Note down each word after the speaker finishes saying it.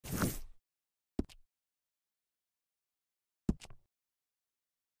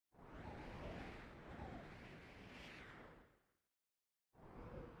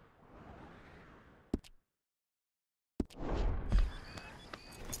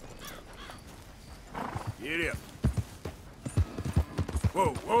Get up.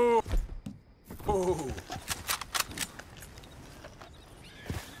 Whoa, whoa. Whoa.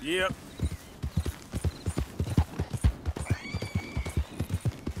 Yep.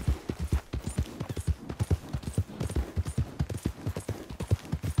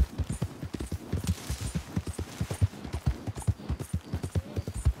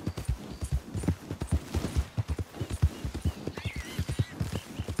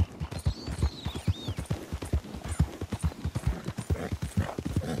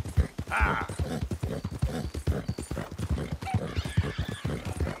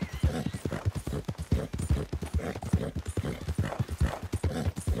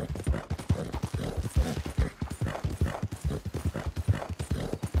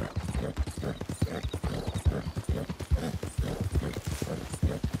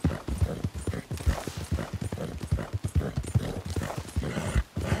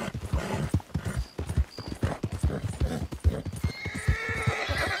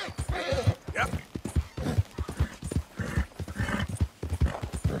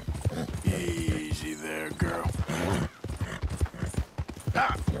 Easy there, girl.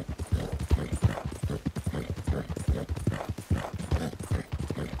 Ah.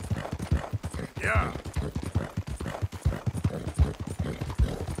 Yeah.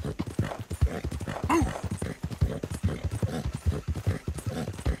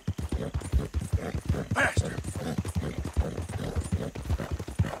 Faster.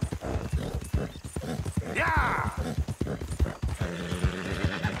 Yeah.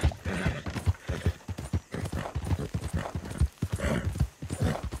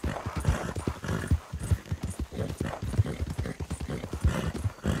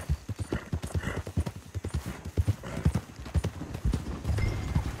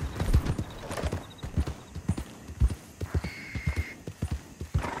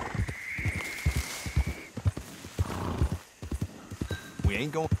 We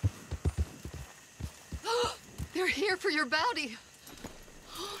ain't going. They're here for your bounty.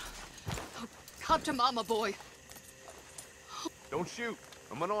 Oh, come to Mama, boy. Don't shoot.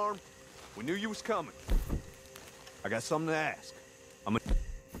 I'm unarmed. We knew you was coming. I got something to ask. I'm a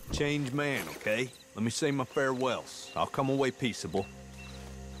changed man, okay? Let me say my farewells. I'll come away peaceable.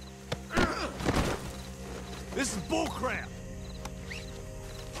 This is bullcrap.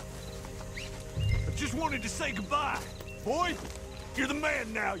 I just wanted to say goodbye. Boy, you're the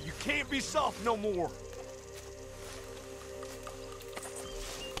man now. You can't be soft no more.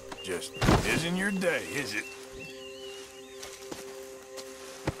 Just isn't your day, is it?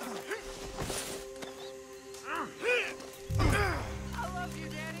 I love you,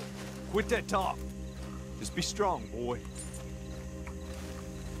 Daddy. Quit that talk. Just be strong, boy.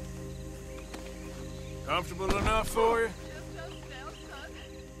 Comfortable enough for you? Just us now, son.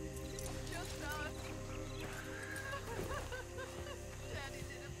 Just us. Daddy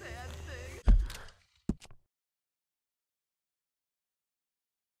did a bad thing.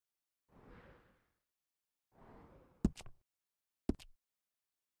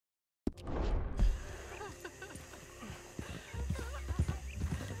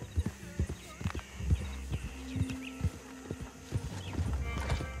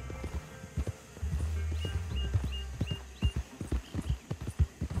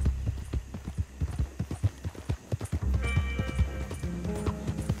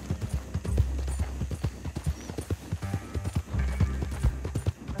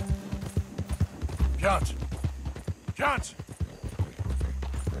 Johnson! Johnson!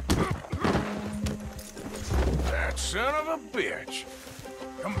 That son of a bitch!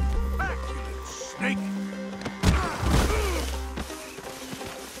 Come back, you little snake!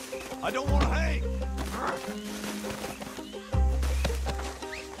 I don't want to hang.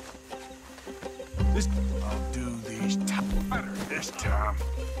 This... I'll do these better this time.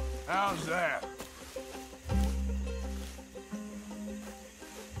 How's that?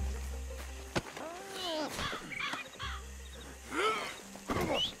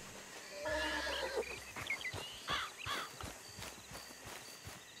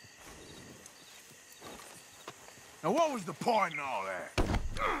 Now, what was the point in all that?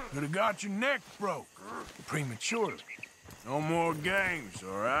 Could have got your neck broke prematurely. No more games,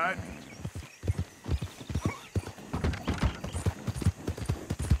 all right?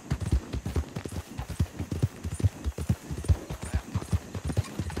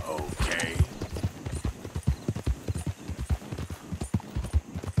 Okay.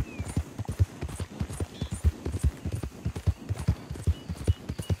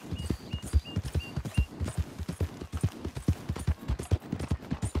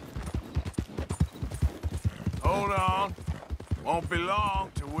 Hold on. Won't be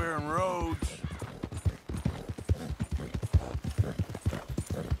long till we're in Rhodes.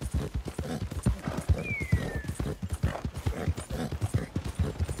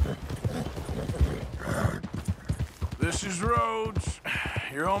 This is Rhodes.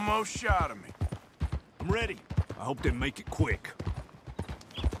 You're almost shot of me. I'm ready. I hope they make it quick.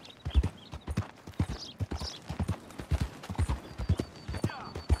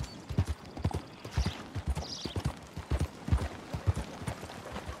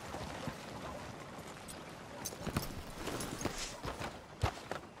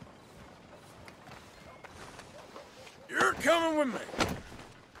 You're coming with me.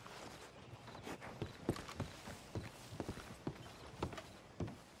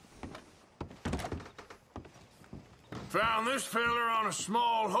 Found this feller on a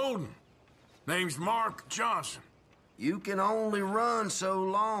small holding. Name's Mark Johnson. You can only run so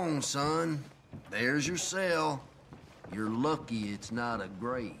long, son. There's your cell. You're lucky it's not a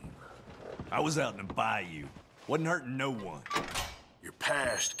grave. I was out in the bayou. Wasn't hurting no one. Your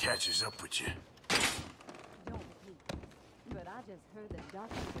past catches up with you. Don't repeat. But I just heard that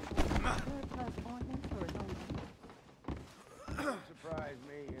doctor third-class ointment for an old Don't surprise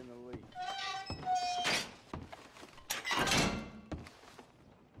me in the least.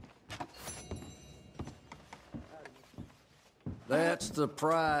 That's the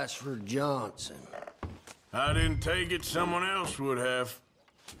price for Johnson. I didn't take it, someone else would have.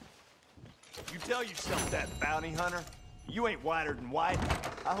 You tell yourself that, bounty hunter. You ain't whiter than white.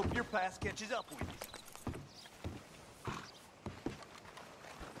 I hope your past catches up with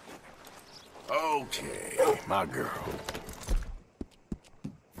you. Okay, my girl.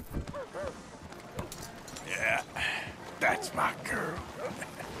 Yeah, that's my girl.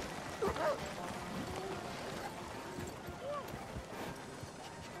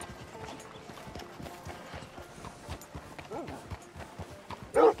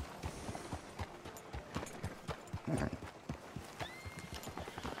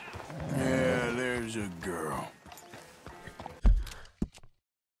 Yeah, there's a girl.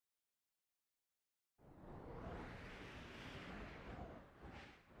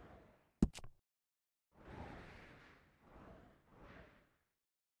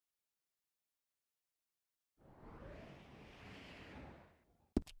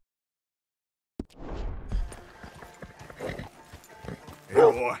 Here,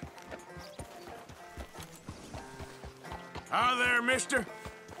 boy. Hi there, mister.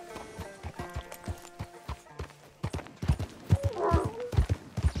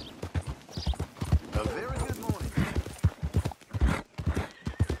 A very good morning.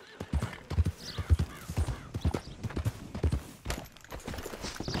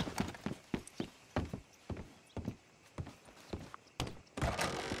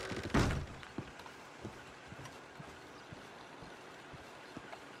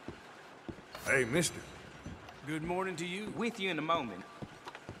 Hey, mister. Good morning to you. With you in a moment.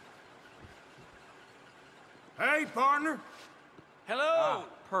 Hey, partner. Hello!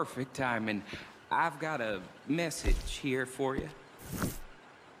 Perfect timing. I've got a message here for you.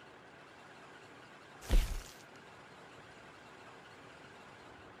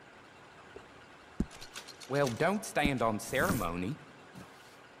 Well, don't stand on ceremony.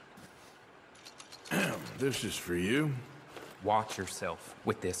 This is for you. Watch yourself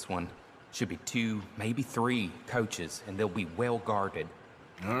with this one. Should be 2, maybe 3 coaches, and they'll be well guarded.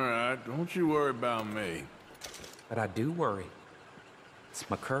 All right, don't you worry about me. But I do worry. It's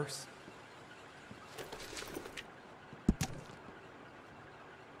my curse.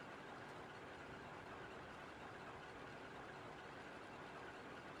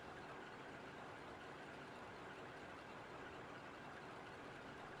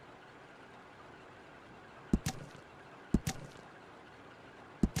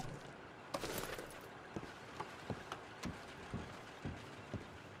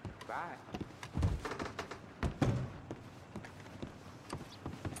 Bye.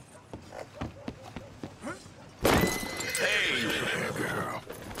 Hey, girl.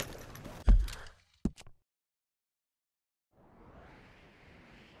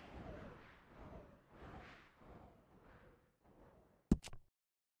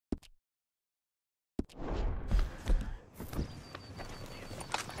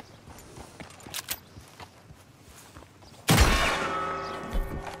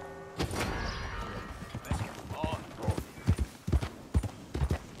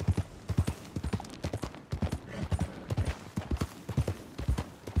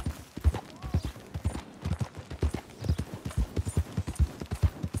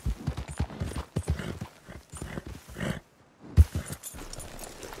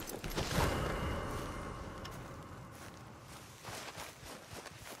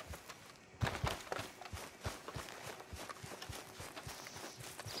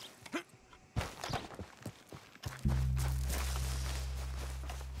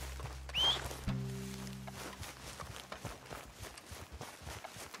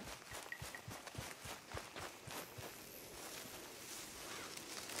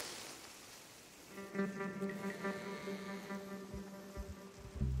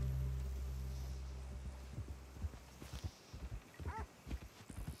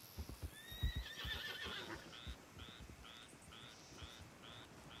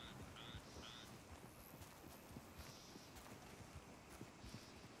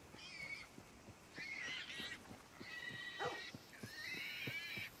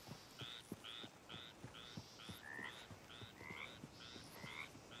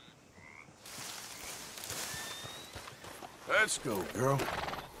 Let's go, girl.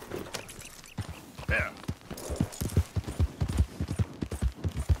 Yeah.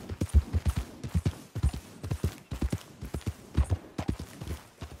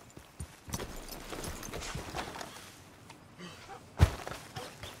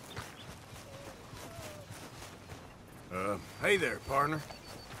 Hey there, partner.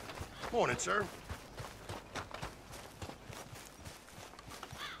 Morning, sir.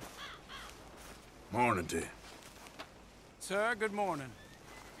 Morning to you. Sir, good morning.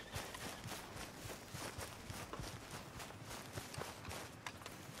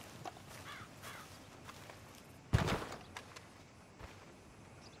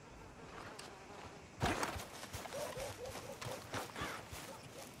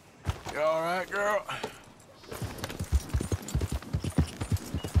 You all right, girl?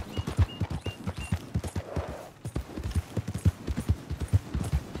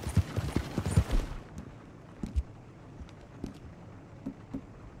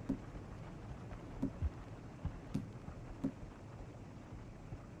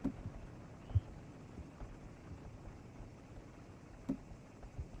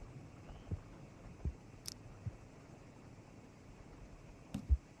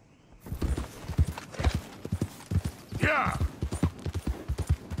 Yeah!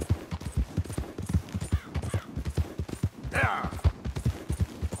 Yeah!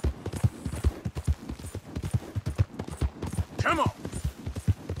 Come on!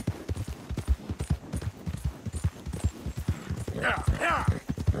 Yeah, yeah!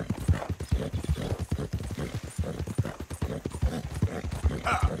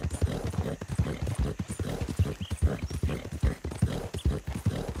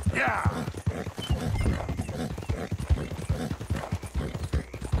 Yeah!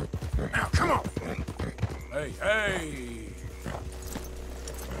 Now, come on! Hey, hey!